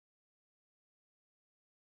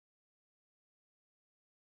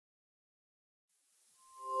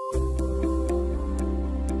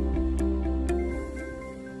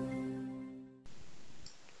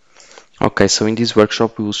Okay, so in this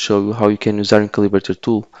workshop we will show you how you can use our calibrator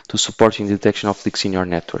tool to support in the detection of leaks in your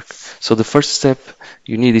network. So the first step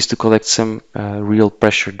you need is to collect some real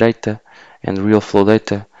pressure data and real flow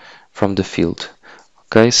data from the field.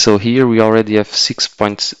 Okay, so here we already have 6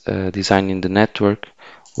 points designed in the network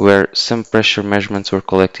where some pressure measurements were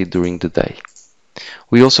collected during the day.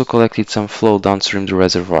 We also collected some flow downstream the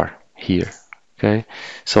reservoir here. Okay,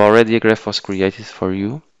 so already a graph was created for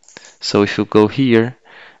you. So if you go here,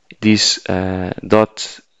 these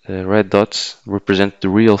red dots represent the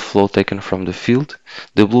real flow taken from the field.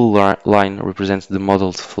 The blue line represents the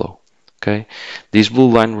modeled flow. Okay, this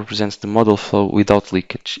blue line represents the model flow without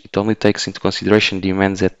leakage. It only takes into consideration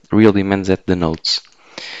real demands at the nodes.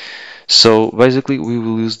 So basically, we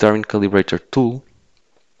will use Darwin Calibrator tool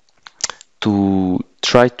to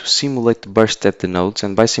try to simulate burst at the nodes,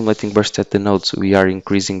 and by simulating burst at the nodes we are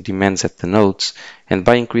increasing demands at the nodes, and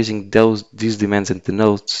by increasing these demands at the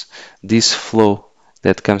nodes, this flow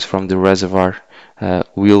that comes from the reservoir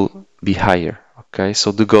will be higher. Okay,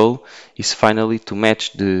 so the goal is finally to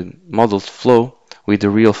match the modeled flow with the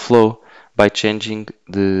real flow by changing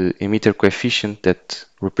the emitter coefficient that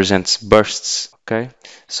represents bursts. Okay,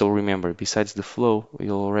 so remember, besides the flow, we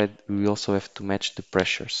also have to match the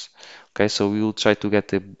pressures. Okay, so we will try to get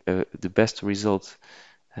the best result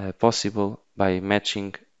possible by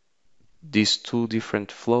matching these two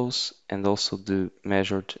different flows and also the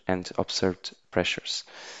measured and observed pressures.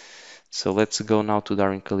 So let's go now to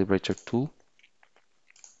Darwin Calibrator tool.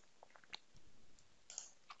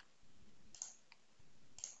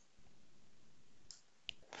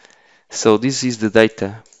 So this is the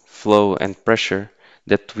data, flow and pressure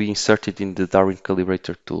that we inserted in the Darwin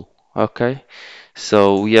Calibrator tool. Okay,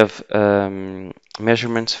 so we have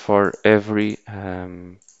measurements for every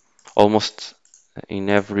almost in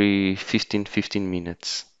every 15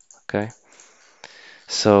 minutes. Okay,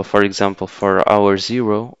 so for example, for hour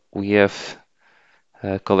 0 we have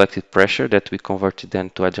collected pressure that we converted then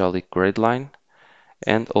to hydraulic grade line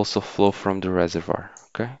and also flow from the reservoir.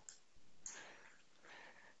 Okay,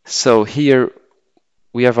 so here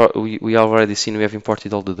we have we already seen we have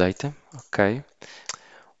imported all the data. Okay,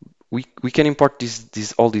 we can import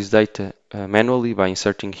all this data manually by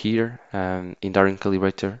inserting here in Darwin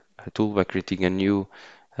Calibrator tool by creating a new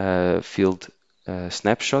field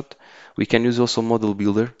snapshot. We can use also Model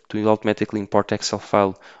Builder to automatically import Excel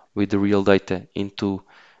file with the real data into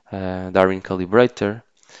Darwin Calibrator.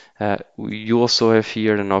 You also have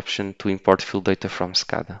here an option to import field data from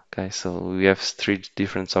SCADA. Okay, so we have 3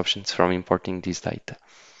 different options from importing this data.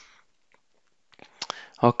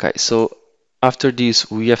 Okay, so after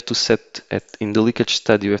this, we have to set in the leakage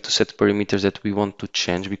study, we have to set parameters that we want to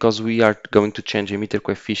change because we are going to change emitter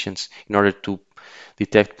coefficients in order to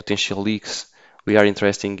detect potential leaks. We are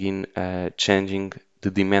interested in changing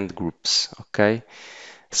the demand groups. Okay,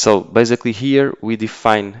 so basically here we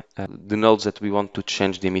define the nodes that we want to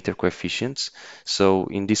change the emitter coefficients. So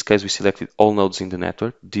in this case, we selected all nodes in the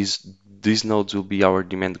network. These nodes will be our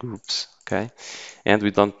demand groups. Okay, and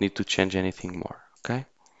we don't need to change anything more. Okay.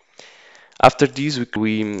 After this,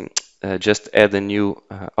 we just add a new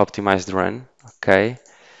optimized run. Okay.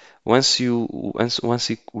 Once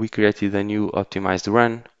we created a new optimized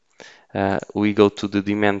run, we go to the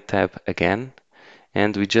demand tab again,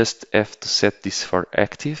 and we just have to set this for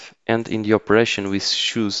active. And in the operation, we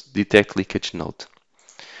choose detect leakage node.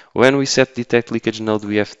 When we set detect leakage node,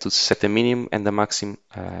 we have to set a minimum and a maximum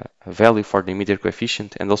value for the emitter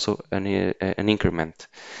coefficient and also an increment.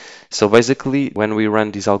 So basically, when we run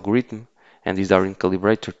this algorithm and this Darwin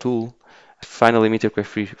Calibrator tool, final emitter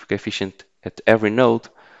coefficient at every node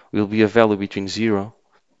will be a value between 0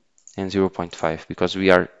 and 0.5 because we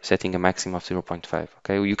are setting a maximum of 0.5.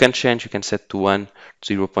 Okay, you can change, you can set to 1,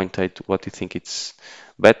 0.8, what you think it's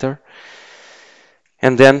better.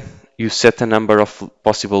 And then you set a number of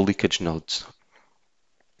possible leakage nodes.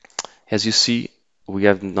 As you see, we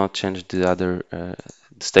have not changed the other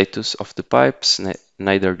status of the pipes,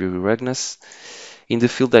 neither the regness. In the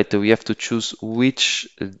field data, we have to choose which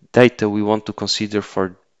data we want to consider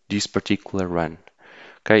for this particular run.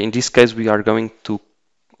 Okay, in this case, we are going to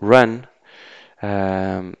run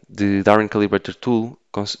the Darwin Calibrator tool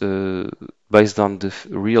based on the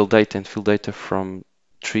real data and field data from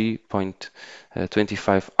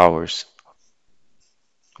 3.25 hours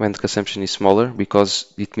when the consumption is smaller,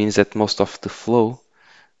 because it means that most of the flow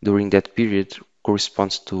during that period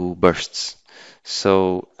corresponds to bursts.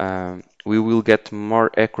 So we will get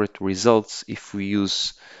more accurate results if we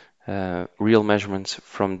use real measurements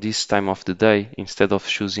from this time of the day instead of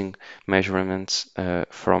choosing measurements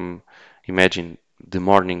from, imagine, the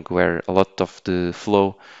morning where a lot of the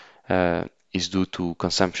flow is due to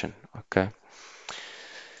consumption. Okay.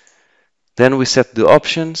 Then we set the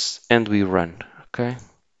options and we run. Okay.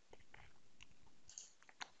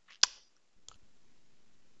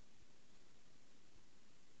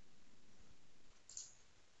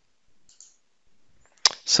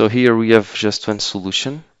 So here we have just one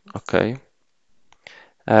solution. Okay.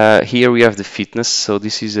 Here we have the fitness. So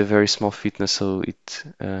this is a very small fitness, so it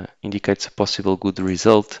indicates a possible good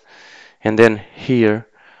result. And then here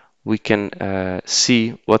we can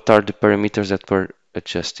see what are the parameters that were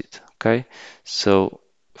adjusted. Okay. So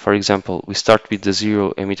for example, we start with the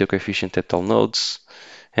 0 emitter coefficient at all nodes,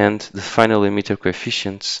 and the final emitter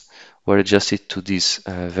coefficients were adjusted to these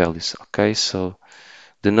values. Okay. So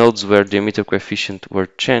the nodes where the emitter coefficient were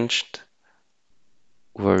changed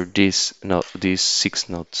were these 6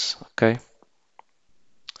 nodes. Okay.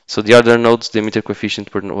 So the other nodes, the emitter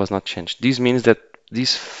coefficient was not changed. This means that these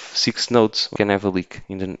 6 nodes can have a leak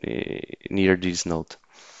in the, near this node.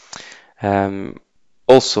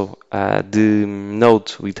 Also, the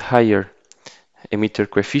node with higher emitter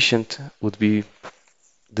coefficient would be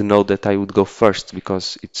the node that I would go first,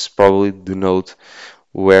 because it's probably the node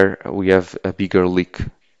where we have a bigger leak,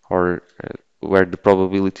 or where the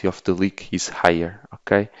probability of the leak is higher.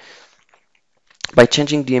 Okay. By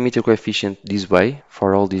changing the emitter coefficient this way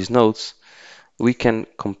for all these nodes, we can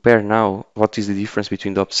compare now what is the difference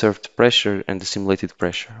between the observed pressure and the simulated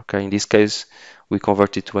pressure. Okay, in this case, we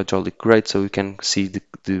convert it to hydraulic grade, so we can see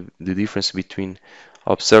the difference between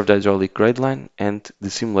observed hydraulic grade line and the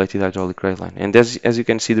simulated hydraulic grade line. And as you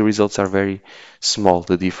can see, the results are very small,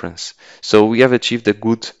 the difference. So we have achieved a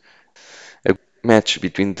good match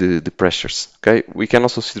between the pressures. Okay, we can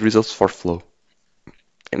also see the results for flow.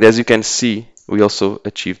 And as you can see, we also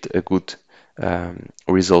achieved a good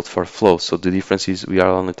result for flow. So the difference is we are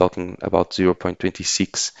only talking about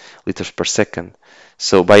 0.26 liters per second.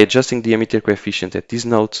 So by adjusting the emitter coefficient at these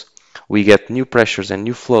nodes, we get new pressures and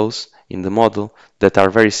new flows in the model that are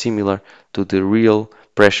very similar to the real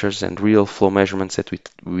pressures and real flow measurements that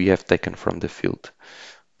we have taken from the field.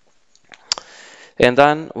 And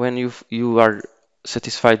then when you are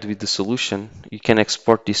satisfied with the solution, you can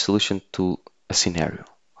export this solution to a scenario.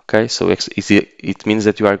 Okay, so it means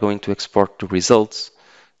that you are going to export the results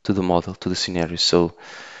to the model, to the scenario. So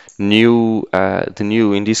the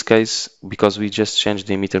new in this case, because we just changed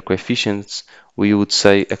the emitter coefficients, we would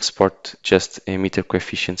say export just emitter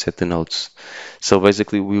coefficients at the nodes. So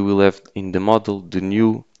basically we will have in the model the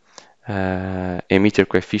new emitter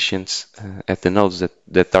coefficients at the nodes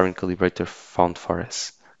that are in calibrator found for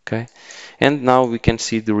us. Okay, and now we can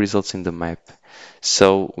see the results in the map.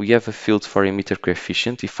 So we have a field for emitter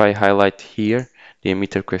coefficient. If I highlight here the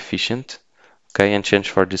emitter coefficient, okay, and change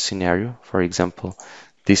for the scenario, for example,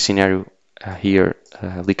 this scenario here,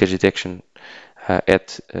 leakage detection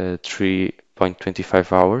at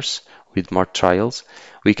 3.25 hours with more trials,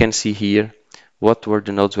 we can see here what were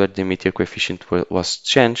the nodes where the emitter coefficient was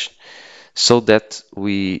changed, so that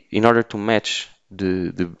we, in order to match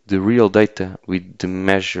the real data with the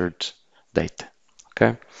measured data.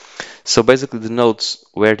 Okay, so basically the nodes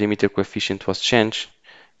where the emitter coefficient was changed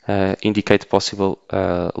indicate possible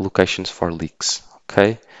locations for leaks.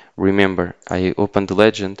 Okay, remember, I opened the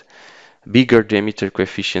legend. Bigger the emitter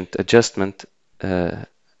coefficient adjustment, the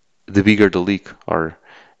bigger the leak, or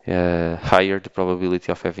higher the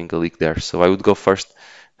probability of having a leak there. So I would go first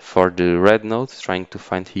for the red node, trying to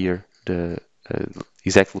find here the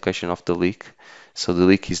exact location of the leak. So the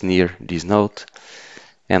leak is near this node,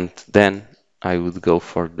 and then I would go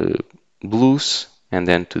for the blues and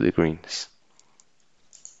then to the greens.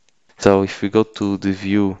 So if we go to the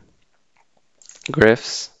view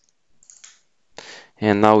graphs,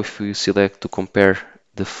 and now if we select to compare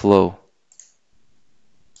the flow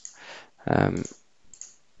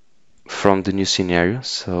from the new scenario,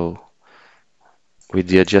 so with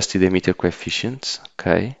the adjusted emitter coefficients,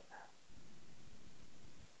 okay.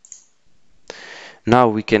 Now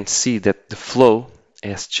we can see that the flow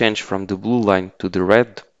has changed from the blue line to the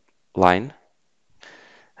red line.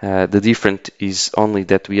 The difference is only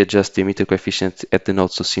that we adjust the emitter coefficient at the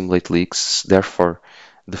nodes to simulate leaks. Therefore,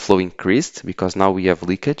 the flow increased because now we have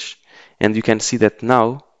leakage. And you can see that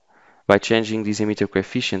now, by changing these emitter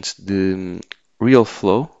coefficients, the real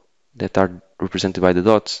flow that are represented by the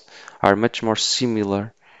dots are much more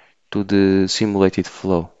similar to the simulated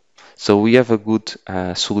flow. So we have a good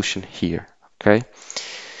solution here. Okay.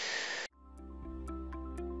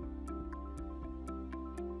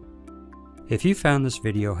 If you found this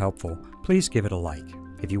video helpful, please give it a like.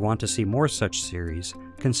 If you want to see more such series,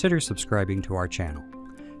 consider subscribing to our channel.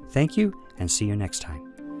 Thank you, and see you next time.